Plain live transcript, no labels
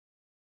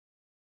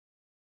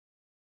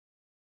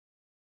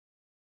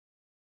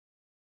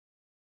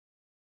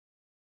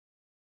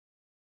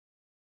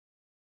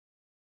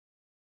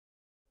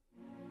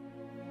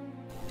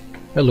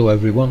Hello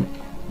everyone,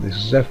 this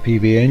is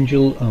FPV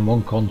Angel and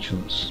One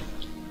Conscience.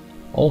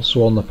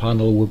 Also on the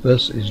panel with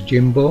us is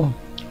Jimbo,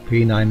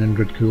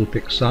 P900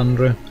 Coolpix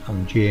Sandra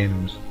and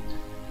James.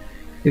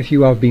 If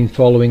you have been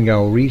following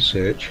our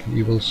research,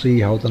 you will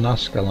see how the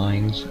Nazca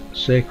lines,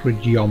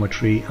 sacred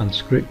geometry and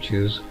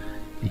scriptures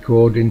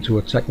decode into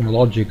a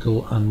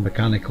technological and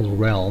mechanical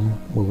realm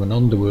with an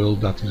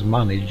underworld that is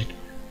managed,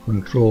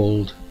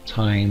 controlled,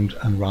 timed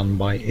and run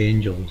by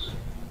angels.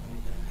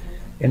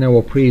 In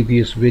our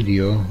previous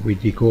video we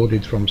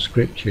decoded from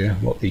scripture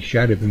what the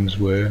Seraphims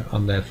were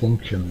and their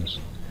functions.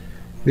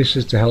 This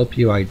is to help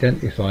you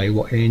identify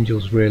what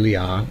angels really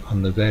are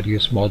and the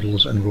various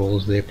models and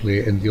roles they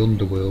play in the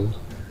underworld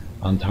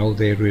and how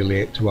they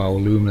relate to our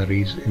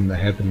luminaries in the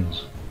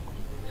heavens.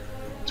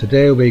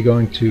 Today we're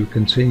going to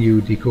continue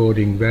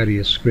decoding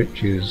various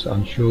scriptures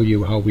and show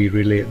you how we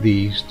relate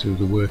these to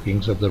the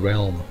workings of the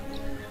realm.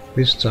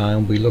 This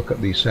time we look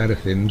at the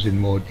Seraphims in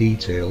more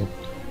detail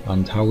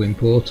and how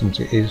important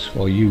it is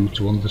for you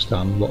to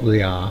understand what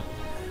they are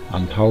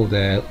and how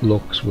their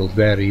looks will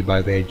vary by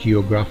their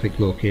geographic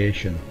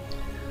location.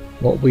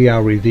 What we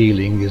are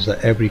revealing is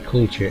that every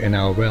culture in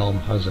our realm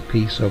has a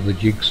piece of the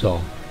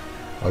jigsaw,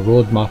 a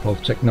roadmap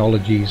of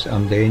technologies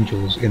and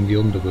angels in the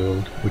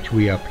underworld which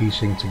we are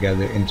piecing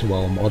together into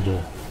our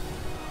model.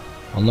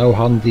 I'll now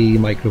hand the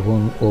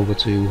microphone over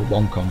to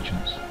One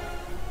Conscience.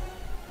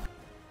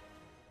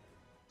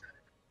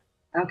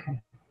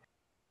 Okay.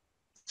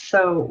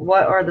 So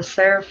what are the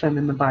seraphim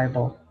in the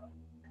Bible?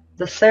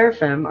 The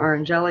seraphim are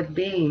angelic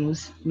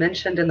beings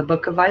mentioned in the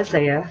book of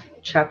Isaiah,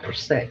 chapter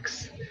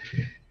 6.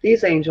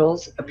 These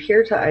angels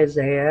appear to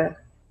Isaiah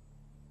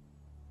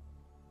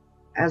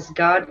as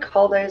God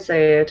called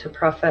Isaiah to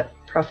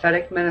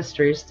prophetic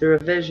ministries through a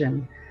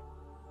vision.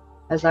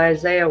 As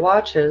Isaiah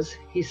watches,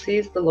 he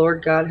sees the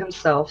Lord God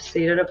himself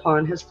seated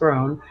upon his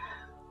throne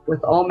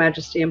with all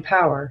majesty and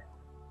power.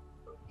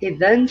 He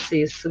then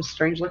sees some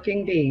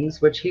strange-looking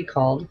beings which he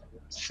called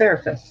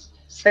seraphs.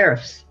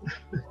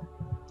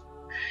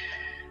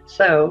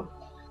 So,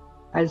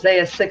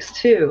 Isaiah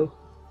 6:2,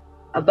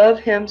 above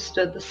him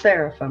stood the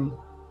seraphim.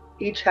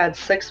 Each had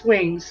 6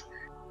 wings.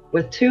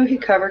 With 2 he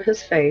covered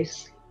his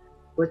face,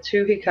 with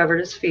 2 he covered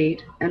his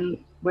feet, and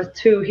with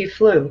 2 he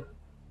flew.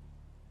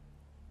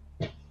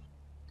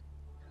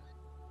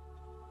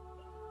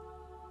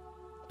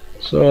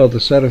 So the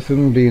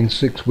Seraphim being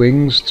 6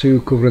 wings,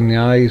 2 covering the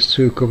eyes,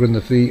 2 covering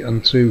the feet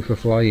and 2 for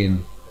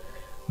flying.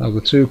 Now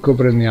the 2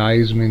 covering the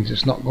eyes means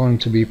it's not going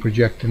to be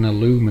projecting a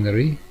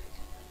luminary.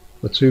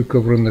 The 2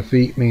 covering the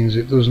feet means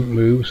it doesn't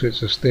move, so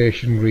it's a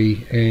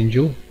stationary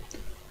angel.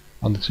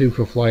 And the 2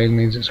 for flying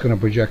means it's going to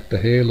project the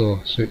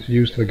halo, so it's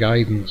used for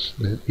guidance,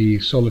 the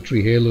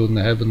solitary halo in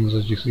the heavens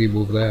as you see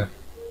above there.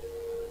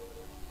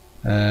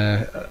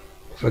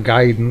 For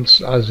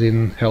guidance, as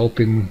in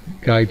helping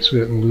guide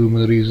certain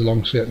luminaries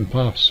along certain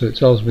paths. So it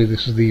tells me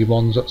this is the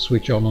ones that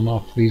switch on and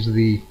off. These are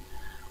the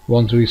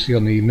ones we see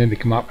on the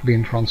mimic map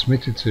being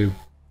transmitted to.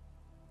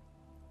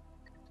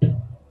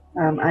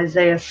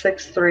 Isaiah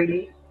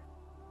 6:3.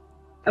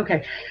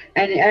 Okay,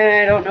 and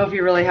I don't know if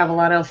you really have a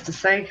lot else to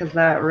say because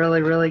that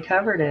really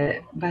covered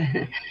it. But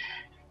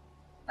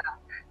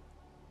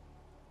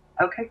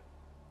okay,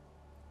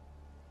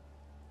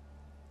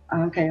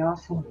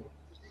 awesome.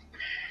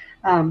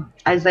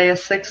 Isaiah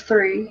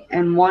 6:3,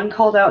 and one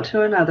called out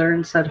to another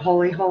and said,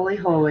 Holy, holy,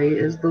 holy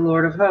is the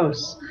Lord of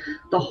hosts.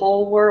 The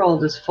whole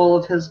world is full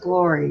of his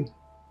glory.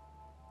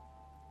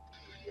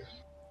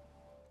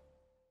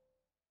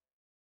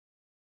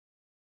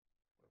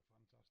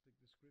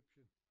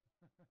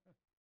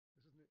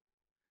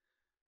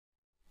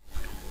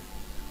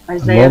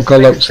 Isaiah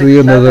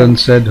 6:7, and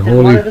said, Holy.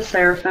 And one of the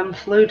seraphim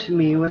flew to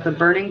me with a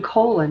burning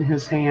coal in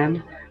his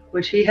hand,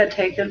 which he had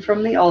taken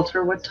from the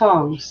altar with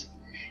tongs.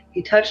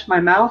 He touched my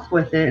mouth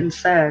with it and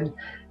said,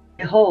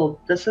 Behold,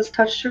 this has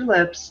touched your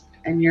lips,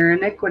 and your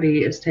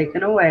iniquity is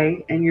taken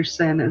away, and your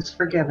sin is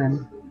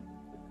forgiven.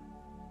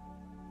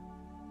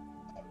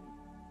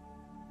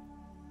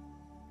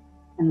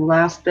 And the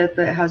last bit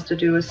that has to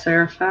do with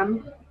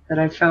seraphim that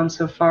I've found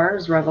so far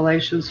is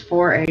Revelations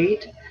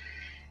 4:8.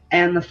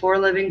 And the 4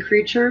 living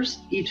creatures,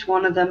 each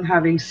one of them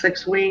having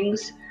 6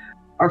 wings,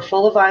 are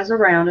full of eyes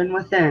around and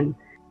within.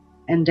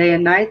 And day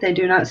and night they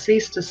do not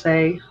cease to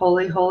say,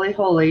 Holy, holy,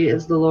 holy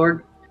is the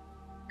Lord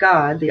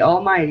God, the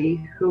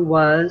Almighty, who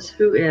was,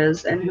 who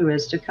is, and who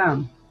is to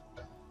come.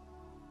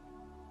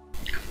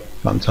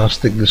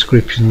 Fantastic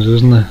descriptions,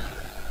 isn't it?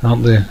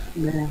 Aren't they?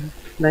 Yeah,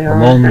 they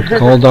are. And one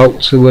called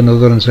out to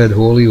another and said,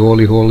 Holy,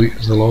 holy, holy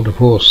is the Lord of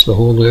hosts. The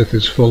whole earth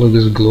is full of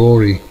his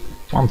glory.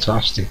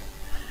 Fantastic.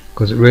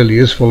 Because it really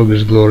is full of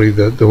his glory,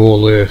 the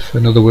whole earth.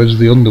 In other words,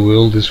 the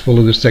underworld is full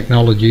of his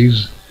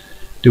technologies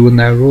doing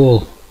their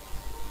role.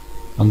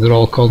 And they're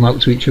all calling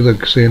out to each other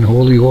saying,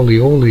 Holy, holy,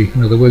 holy.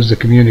 In other words, they're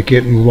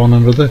communicating with one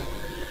another.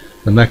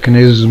 The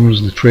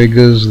mechanisms, the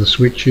triggers, the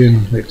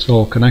switching, it's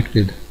all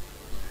connected.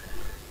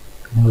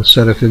 And the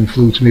Seraphim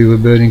flew to me with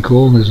a burning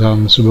coal in his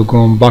hand. So we're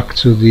going back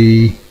to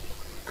the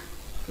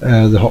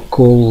hot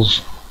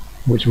coals,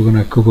 which we're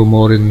going to cover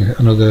more in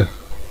another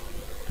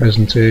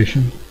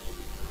presentation.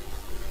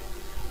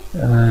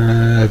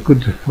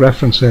 Good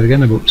reference there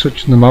again about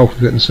touching the mouth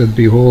of it and said,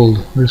 behold,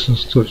 this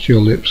has touched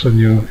your lips and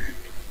your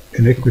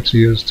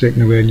iniquity is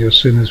taken away and your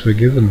sin is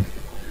forgiven.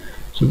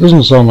 So it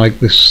doesn't sound like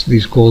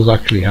these coals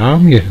actually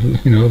harm you,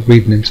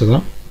 reading into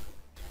that.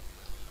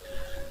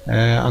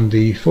 And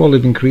the 4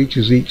 living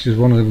creatures, each is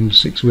one of them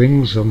 6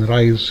 wings on their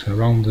eyes,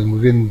 around and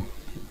within,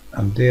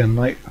 and day and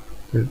night.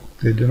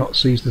 They do not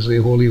cease to say,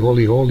 holy,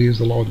 holy, holy is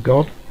the Lord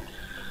God,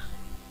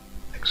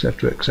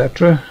 etc.,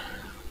 etc.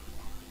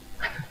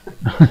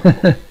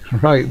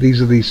 Right,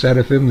 these are the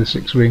seraphim, the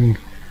 6-wing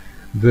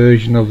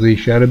version of the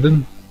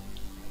cherubim.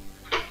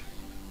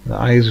 The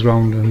eyes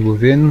round and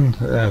within.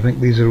 I think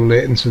these are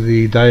relating to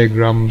the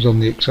diagrams on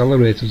the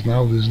accelerators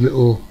now. There's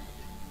little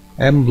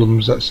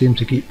emblems that seem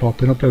to keep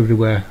popping up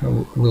everywhere.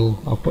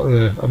 I'll put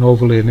an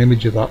overlay, an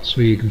image of that, so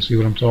you can see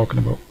what I'm talking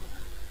about.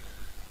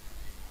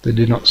 They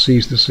did not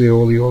cease to say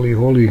holy, holy,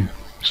 holy.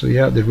 So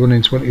yeah, they're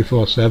running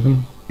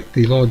 24/7.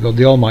 The Lord God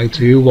the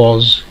Almighty, who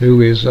was,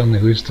 who is, and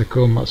who is to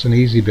come. That's an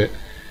easy bit.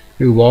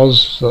 Who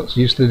was, that's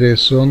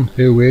yesterday's sun.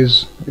 Who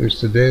is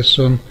today's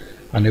sun.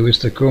 And who is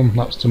to come,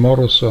 that's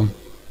tomorrow's sun.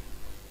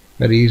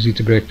 Very easy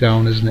to break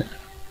down, isn't it?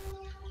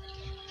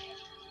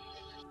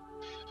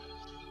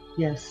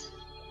 Yes.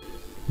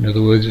 In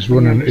other words, it's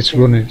running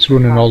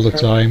all the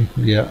time.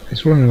 Yeah,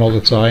 it's running all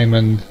the time,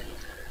 and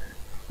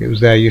it was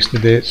there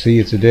yesterday, it's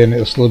here today, and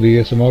it'll still be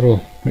here tomorrow.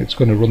 It's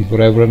going to run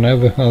forever and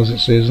ever, as it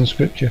says in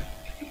Scripture.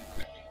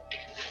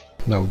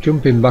 Now,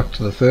 jumping back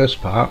to the first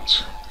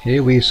part,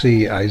 here we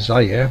see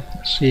Isaiah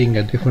seeing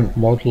a different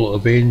model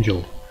of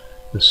angel,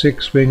 the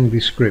 6-wing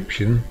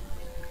description,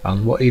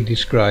 and what he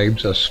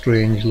describes as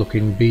strange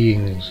looking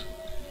beings.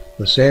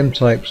 The same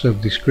types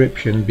of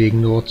description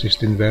being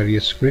noticed in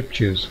various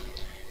scriptures: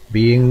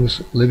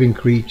 beings, living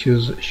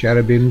creatures,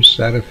 cherubims,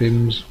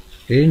 seraphims,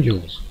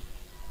 angels.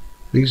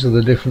 These are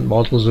the different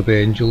models of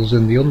angels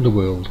in the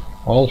underworld,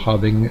 all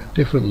having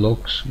different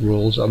looks,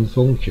 roles and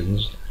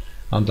functions,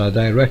 and are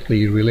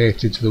directly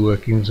related to the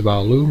workings of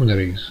our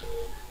luminaries.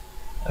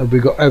 Have we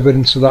got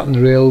evidence of that in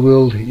the real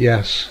world?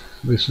 Yes.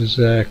 This is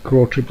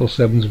Crow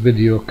 777's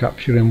video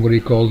capturing what he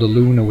called a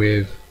lunar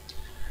wave.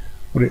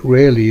 What it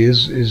really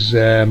is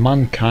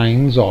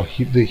mankind's, or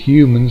the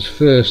humans'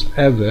 first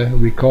ever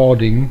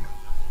recording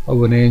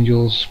of an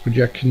angel's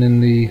projection in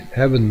the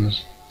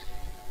heavens,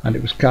 and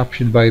it was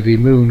captured by the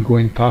moon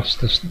going past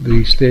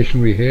the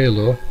stationary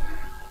halo,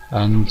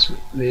 and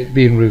it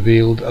being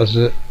revealed as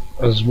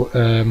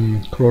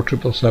Crow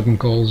 777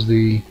 calls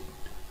the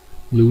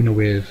lunar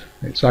wave.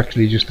 It's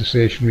actually just a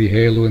stationary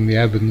halo in the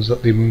heavens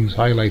that the moon's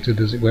highlighted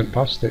as it went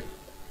past it.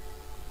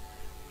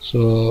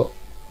 So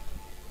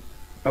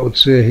I would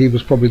say he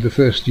was probably the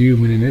first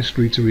human in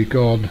history to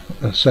record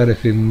a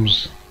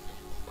seraphim's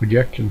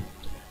projection.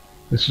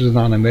 This is an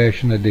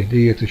animation I did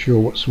here to show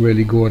what's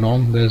really going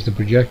on. There's the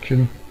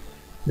projection,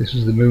 this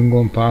is the moon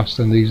going past,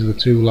 and these are the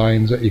 2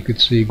 lines that you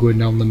could see going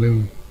down the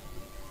moon.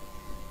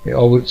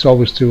 It's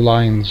always 2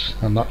 lines,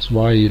 and that's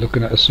why you're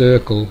looking at a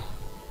circle,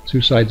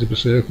 2 sides of a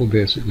circle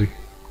basically.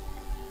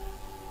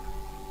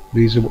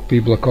 These are what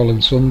people are calling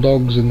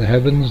sundogs in the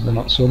heavens. They're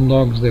not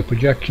sundogs, they're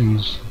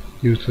projections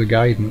used for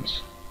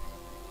guidance.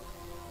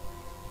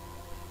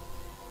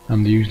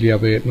 And they usually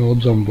have 8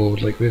 nodes on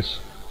board like this.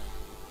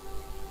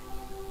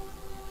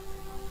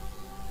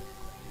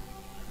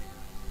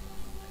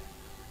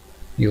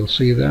 You'll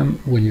see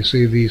them, when you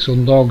see these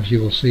sundogs,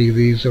 you will see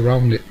these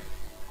around it.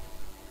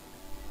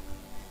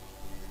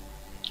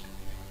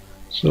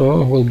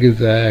 So we'll give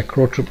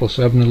Crow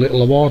 777 a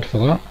little award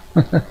for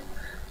that.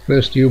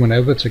 First human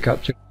ever to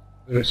capture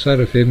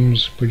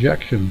Seraphim's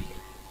projection.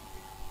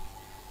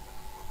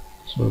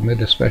 So I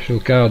made a special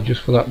card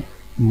just for that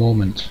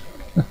moment.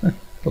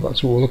 But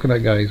that's what we're looking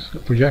at, guys, a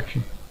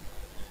projection.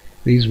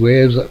 These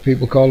waves that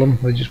people call them,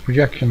 they're just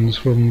projections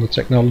from the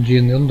technology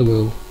in the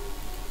underworld.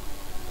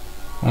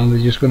 And they're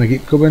just going to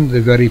keep coming. They're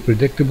very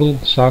predictable.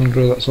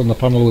 Sandra, that's on the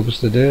panel with us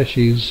today,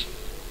 she's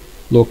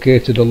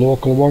located a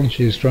local one.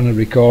 She's trying to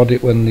record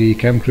it when the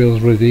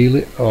chemtrails reveal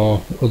it,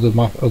 or other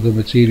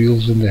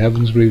materials in the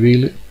heavens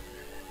reveal it.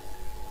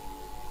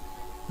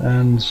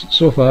 And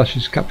so far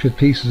she's captured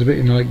pieces of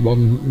it, like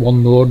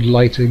one node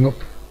lighting up.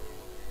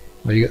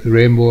 Where you get the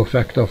rainbow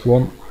effect off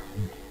one.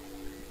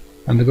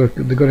 And they're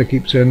going to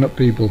keep turning up,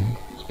 people.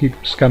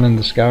 Keep scanning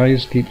the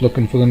skies, keep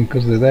looking for them,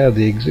 because they're there,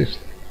 they exist.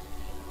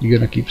 You're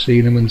going to keep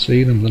seeing them and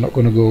seeing them, they're not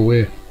going to go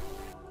away.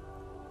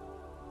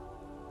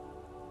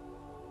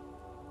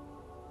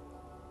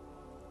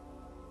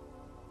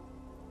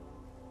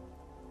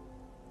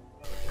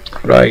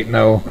 Right,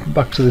 now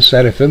back to the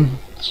seraphim.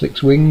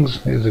 6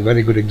 wings is a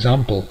very good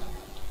example.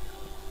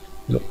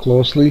 Look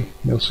closely,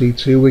 you'll see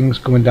 2 wings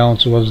coming down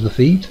towards the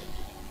feet.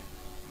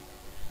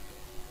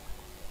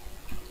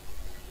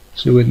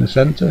 2 in the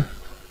centre.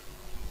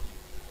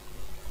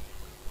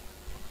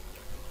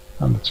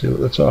 And the 2 at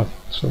the top.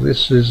 So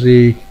this is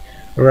a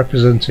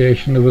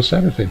representation of a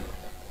seraphim.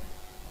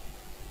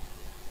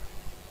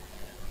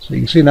 So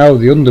you can see now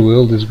the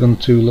underworld is going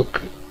to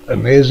look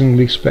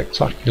amazingly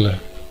spectacular.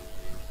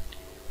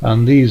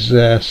 And these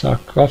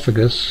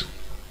sarcophagus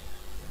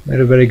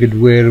a very good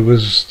way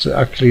was to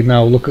actually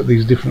now look at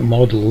these different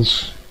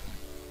models.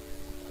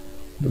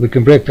 We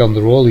can break down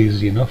the role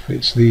easy enough.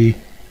 We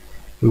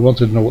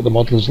wanted to know what the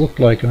models look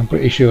like, and I'm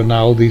pretty sure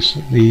now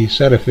the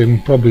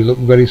Seraphim probably look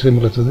very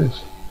similar to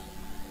this.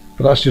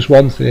 But that's just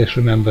one face,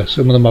 remember.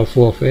 Some of them have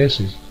 4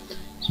 faces.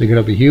 So you can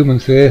have a human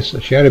face, a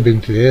cherubim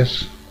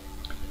face,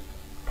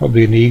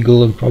 probably an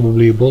eagle, and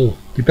probably a bull,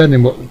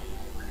 depending what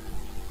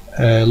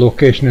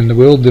location in the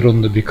world they're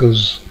under,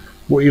 because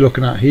what you're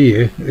looking at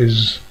here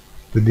is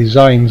the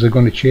designs are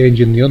going to change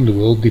in the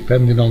underworld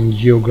depending on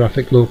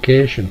geographic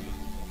location.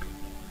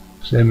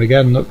 Same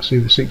again, look, see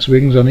the 6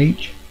 wings on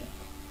each.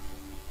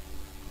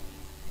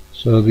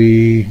 So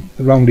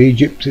around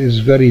Egypt is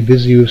very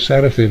busy with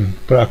Seraphim,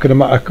 but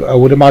I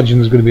would imagine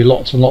there's going to be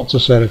lots and lots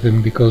of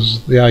Seraphim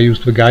because they are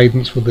used for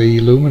guidance for the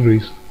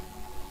luminaries.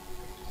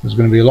 There's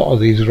going to be a lot of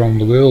these around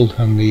the world,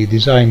 and the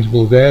designs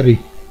will vary.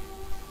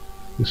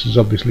 This is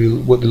obviously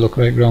what they look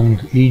like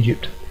around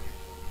Egypt.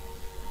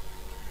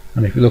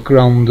 And if you look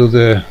around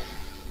other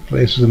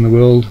places in the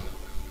world,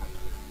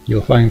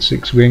 you'll find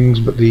 6 wings,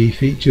 but the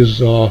features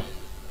or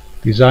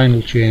design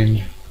will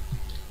change.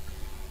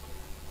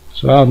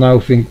 So I now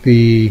think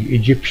the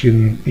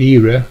Egyptian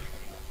era,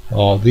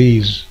 or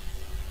these,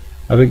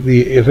 I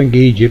think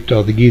Egypt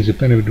or the Giza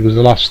Pyramid was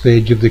the last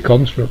stage of the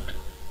construct,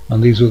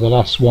 and these were the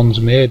last ones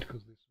made.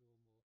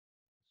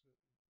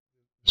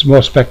 It's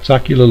more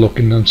spectacular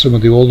looking than some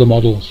of the older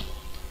models.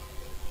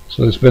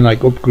 So there's been like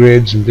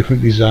upgrades and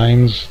different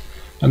designs,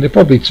 and they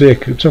probably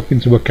took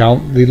into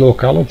account the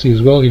locality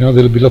as well. You know,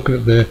 they'll be looking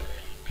at the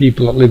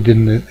people that lived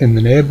in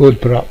the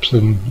neighbourhood perhaps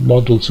and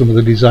modelled some of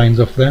the designs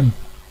off them.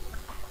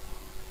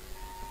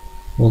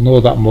 We'll know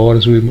that more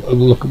as we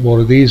look at more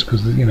of these,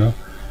 because you know,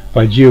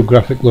 by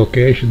geographic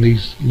location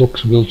these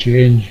looks will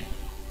change.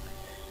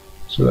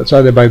 So that's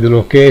either by the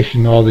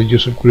location, or they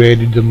just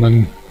upgraded them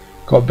and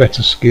got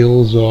better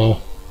skills,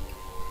 or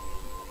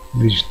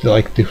they just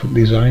like different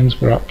designs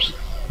perhaps.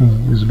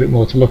 There's a bit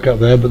more to look at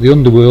there, but the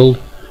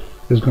underworld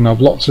is going to have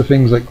lots of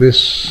things like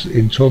this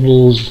in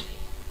tunnels,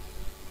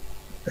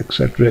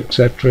 etc,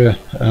 etc,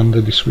 and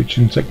they'll be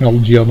switching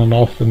technology on and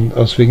off, and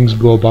as things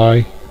go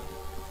by.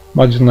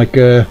 Imagine like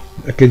a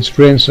kid's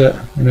train set,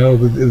 you know,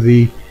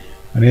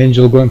 an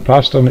angel going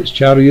past on its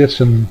chariot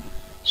and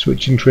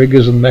switching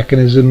triggers and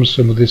mechanisms.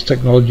 Some of this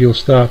technology will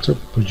start to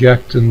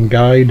project and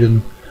guide,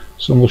 and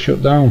some will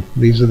shut down.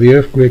 These are the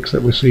earthquakes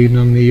that we're seeing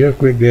on the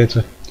earthquake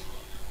data.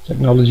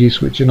 Technology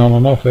switching on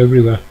and off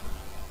everywhere.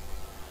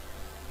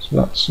 So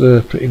that's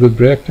a pretty good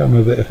breakdown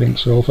of it, I think,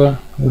 so far.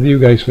 What do you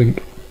guys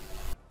think?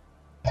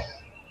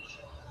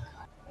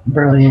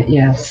 Brilliant,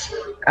 yes,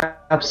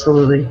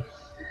 absolutely.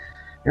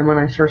 And when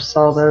I first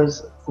saw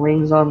those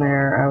wings on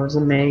there, I was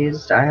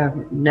amazed. I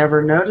have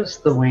never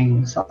noticed the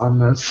wings on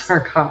those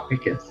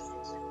sarcophagus.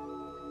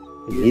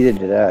 Neither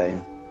did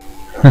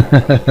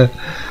I.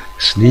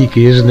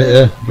 Sneaky, isn't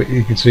it? But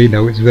you can see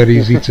now it's very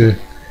easy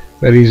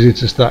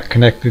to start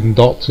connecting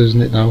dots,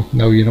 isn't it? Now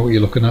you know what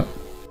you're looking at.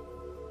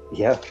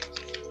 Yeah.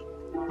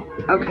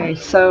 Okay,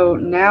 so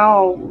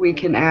now we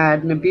can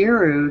add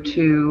Nibiru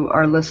to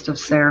our list of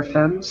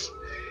seraphims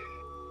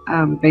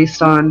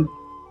based on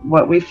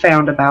what we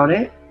found about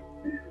it.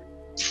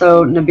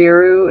 So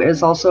Nibiru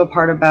is also a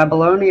part of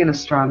Babylonian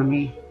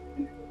astronomy.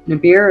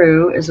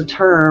 Nibiru is a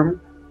term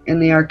in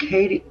the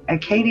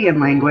Akkadian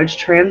language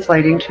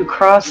translating to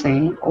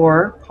crossing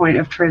or point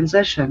of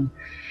transition,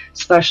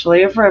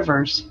 especially of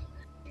rivers.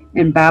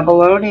 In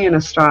Babylonian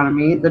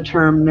astronomy, the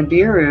term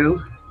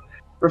Nibiru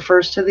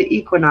refers to the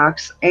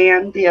equinox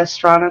and the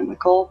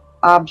astronomical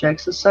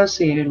objects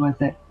associated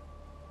with it.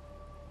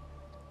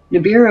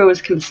 Nibiru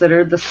is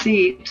considered the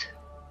seat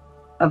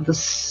of the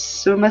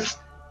Sumus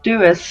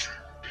Deus,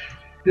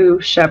 who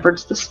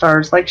shepherds the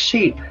stars like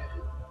sheep.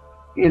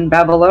 In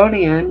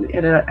Babylonian,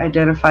 it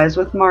identifies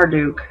with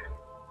Marduk.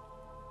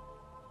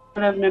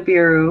 The of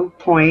Nibiru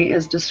point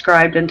is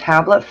described in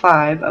Tablet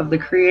 5 of the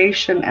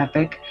creation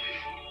epic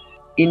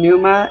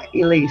Enuma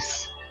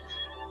Elish,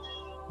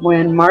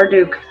 when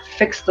Marduk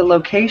fixed the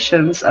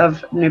locations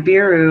of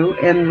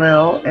Nibiru,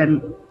 Enlil,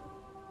 and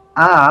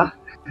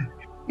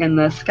in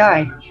the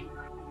sky.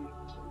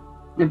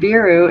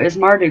 Nibiru is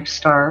Marduk's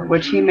star,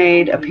 which he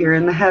made appear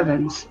in the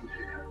heavens.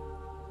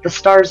 The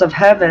stars of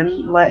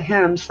heaven let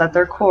him set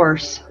their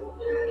course.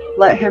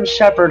 Let him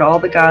shepherd all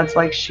the gods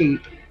like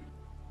sheep.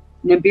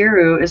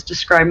 Nibiru is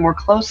described more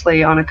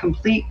closely on a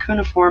complete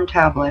cuneiform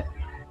tablet,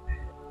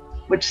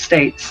 which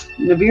states,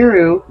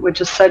 Nibiru,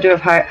 which is said to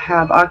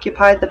have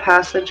occupied the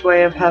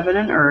passageway of heaven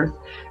and earth,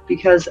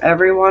 because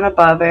everyone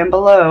above and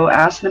below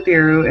asked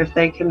Nibiru if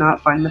they could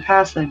not find the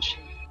passage.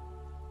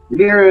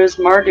 Nibiru is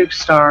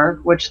Marduk's star,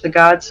 which the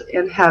gods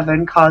in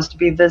heaven caused to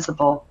be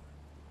visible.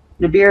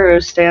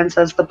 Nibiru stands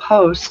as the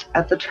post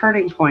at the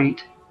turning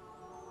point.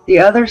 The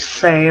others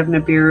say of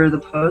Nibiru the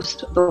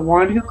post, the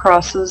one who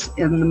crosses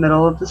in the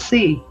middle of the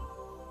sea.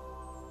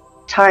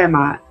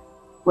 Tiamat,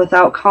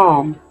 without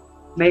calm,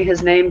 may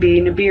his name be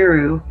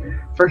Nibiru,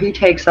 for he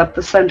takes up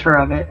the center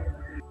of it.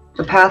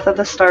 The path of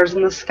the stars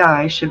in the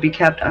sky should be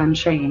kept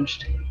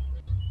unchanged.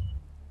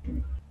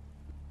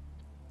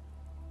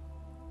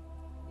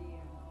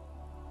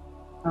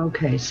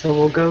 Okay, so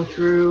we'll go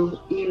through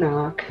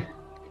Enoch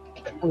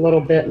a little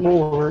bit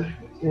more,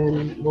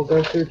 and we'll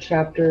go through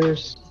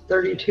chapters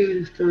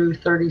 32 through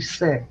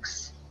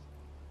 36.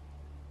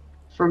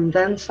 From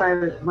thence I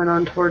went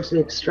on towards the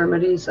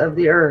extremities of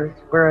the earth,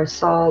 where I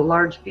saw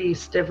large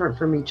beasts different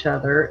from each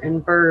other,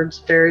 and birds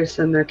various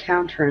in their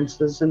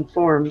countenances and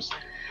forms,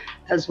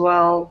 as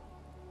well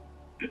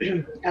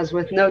as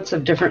with notes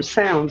of different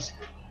sounds.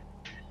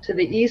 To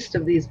the east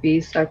of these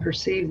beasts I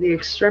perceived the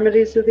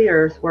extremities of the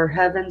earth, where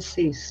heaven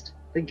ceased.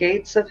 The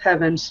gates of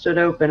heaven stood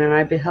open, and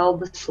I beheld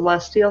the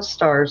celestial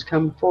stars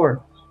come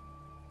forth.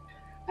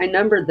 I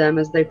numbered them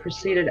as they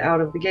proceeded out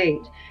of the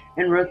gate,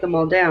 and wrote them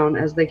all down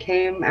as they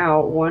came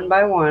out one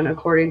by one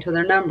according to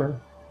their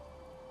number.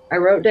 I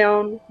wrote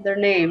down their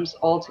names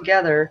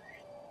altogether,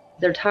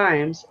 their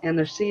times, and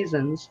their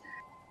seasons,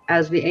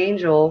 as the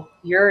angel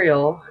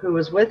Uriel, who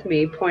was with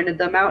me, pointed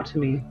them out to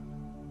me.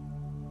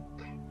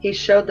 He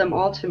showed them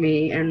all to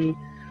me and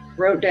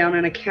wrote down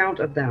an account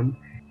of them.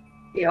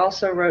 He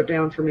also wrote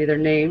down for me their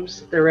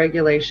names, their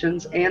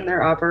regulations, and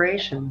their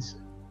operations.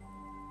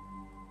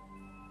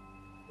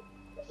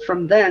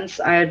 From thence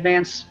I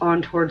advanced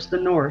on towards the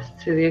north,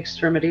 to the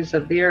extremities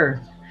of the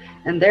earth,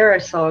 and there I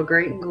saw a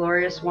great and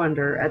glorious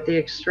wonder at the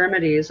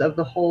extremities of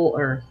the whole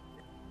earth.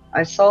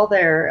 I saw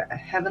there a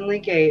heavenly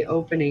gate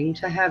opening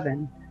to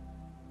heaven,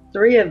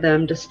 3 of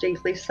them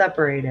distinctly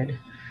separated.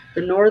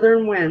 The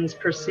northern winds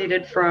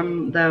proceeded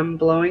from them,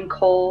 blowing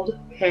cold,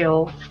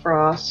 hail,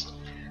 frost,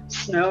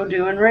 snow,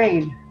 dew, and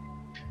rain.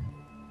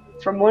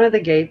 From one of the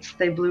gates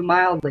they blew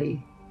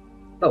mildly,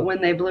 but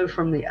when they blew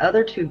from the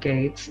other 2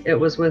 gates, it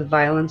was with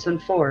violence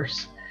and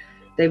force.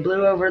 They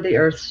blew over the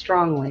earth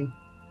strongly.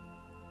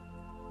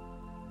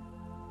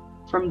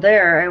 From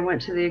there I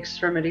went to the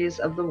extremities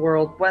of the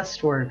world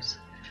westwards,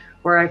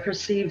 where I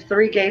perceived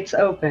 3 gates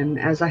open,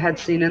 as I had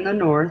seen in the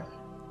north,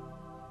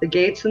 the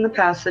gates and the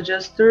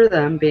passages through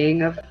them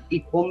being of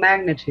equal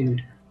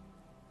magnitude.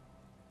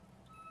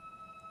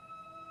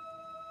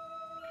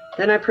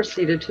 Then I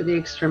proceeded to the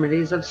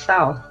extremities of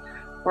south,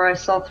 where I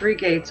saw 3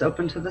 gates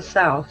open to the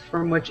south,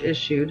 from which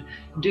issued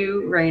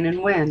dew, rain,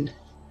 and wind.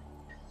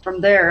 From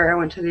there I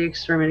went to the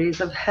extremities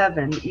of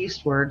heaven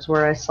eastwards,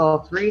 where I saw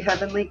 3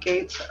 heavenly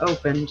gates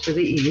open to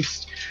the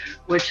east,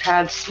 which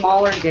had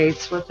smaller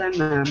gates within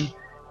them.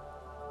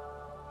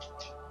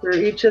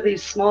 Through each of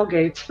these small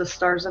gates the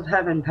stars of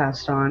heaven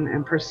passed on,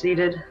 and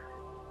proceeded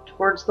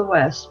towards the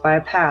west by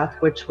a path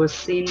which was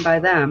seen by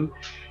them,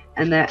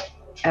 and that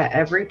at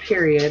every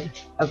period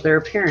of their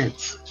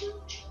appearance.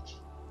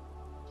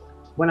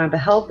 When I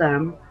beheld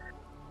them,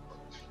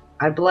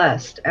 I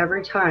blessed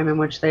every time in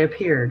which they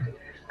appeared.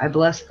 I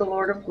blessed the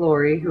Lord of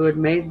glory, who had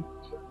made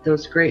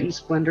those great and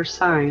splendor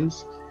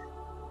signs,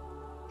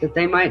 that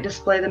they might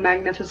display the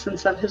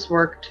magnificence of his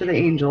work to the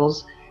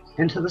angels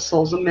and to the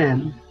souls of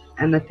men,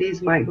 and that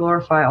these might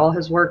glorify all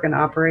his work and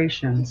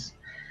operations,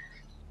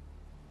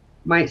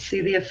 might see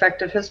the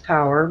effect of his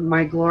power,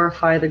 might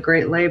glorify the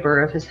great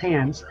labor of his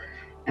hands,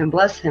 and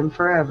bless him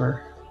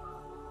forever.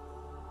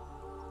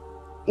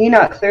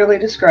 Enoch clearly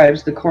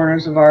describes the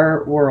corners of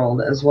our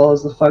world, as well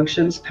as the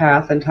functions,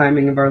 path, and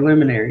timing of our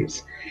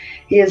luminaries.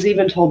 He has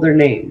even told their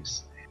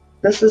names.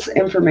 This is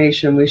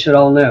information we should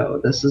all know.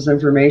 This is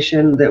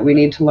information that we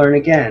need to learn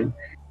again.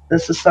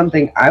 This is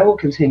something I will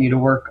continue to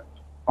work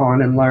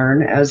on and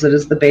learn, as it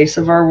is the base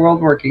of our world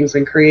workings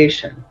and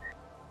creation.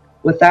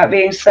 With that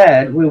being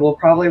said, we will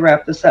probably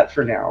wrap this up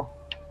for now.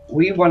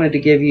 We wanted to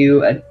give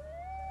you a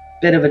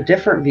bit of a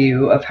different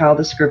view of how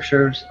the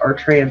scriptures are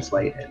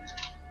translated.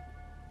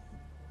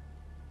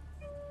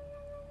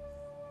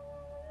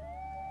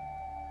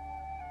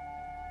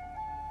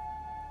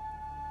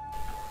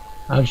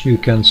 As you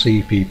can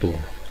see, people,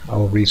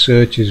 our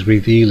research is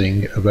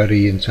revealing a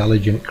very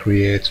intelligent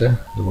creator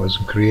who has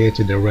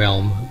created a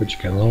realm which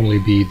can only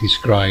be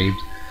described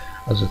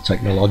as a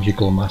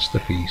technological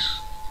masterpiece,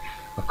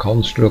 a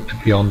construct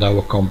beyond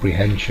our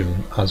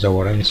comprehension, as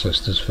our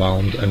ancestors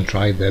found and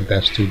tried their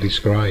best to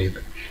describe.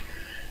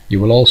 You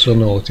will also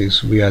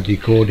notice we are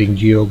decoding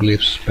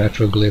geoglyphs,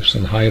 petroglyphs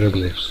and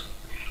hieroglyphs.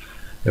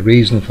 The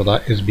reason for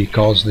that is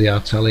because they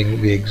are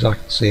telling the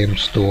exact same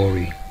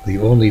story, the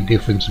only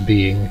difference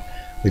being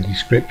the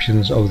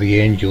descriptions of the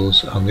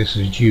angels, and this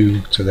is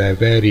due to their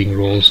varying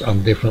roles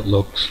and different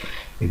looks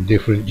in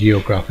different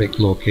geographic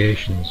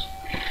locations.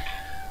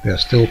 They are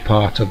still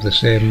part of the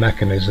same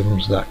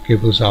mechanisms that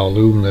give us our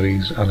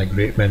luminaries and a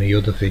great many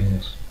other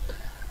things.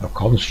 A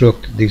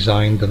construct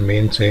designed and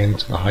maintained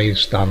to the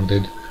highest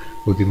standard,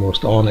 with the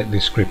most ornate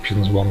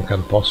descriptions one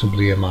can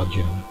possibly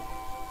imagine.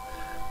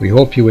 We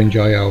hope you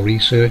enjoy our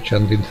research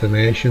and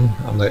information,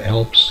 and that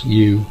helps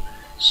you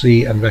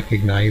see and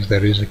recognize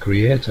there is a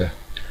creator,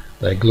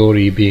 their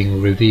glory being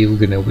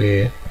revealed in a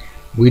way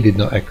we did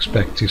not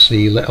expect to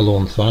see, let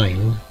alone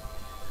find.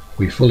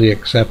 We fully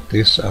accept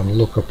this and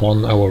look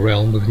upon our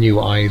realm with new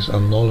eyes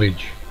and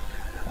knowledge,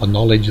 a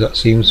knowledge that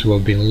seems to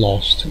have been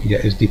lost,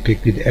 yet is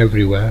depicted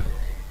everywhere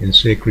in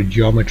sacred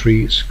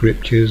geometry,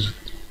 scriptures,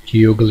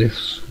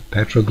 geoglyphs,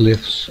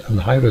 petroglyphs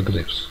and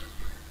hieroglyphs.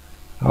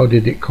 How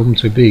did it come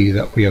to be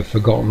that we have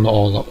forgotten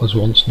all that was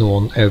once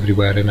known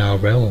everywhere in our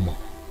realm?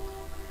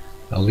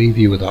 I'll leave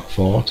you with that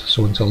thought,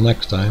 so until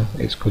next time,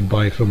 it's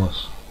goodbye from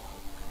us.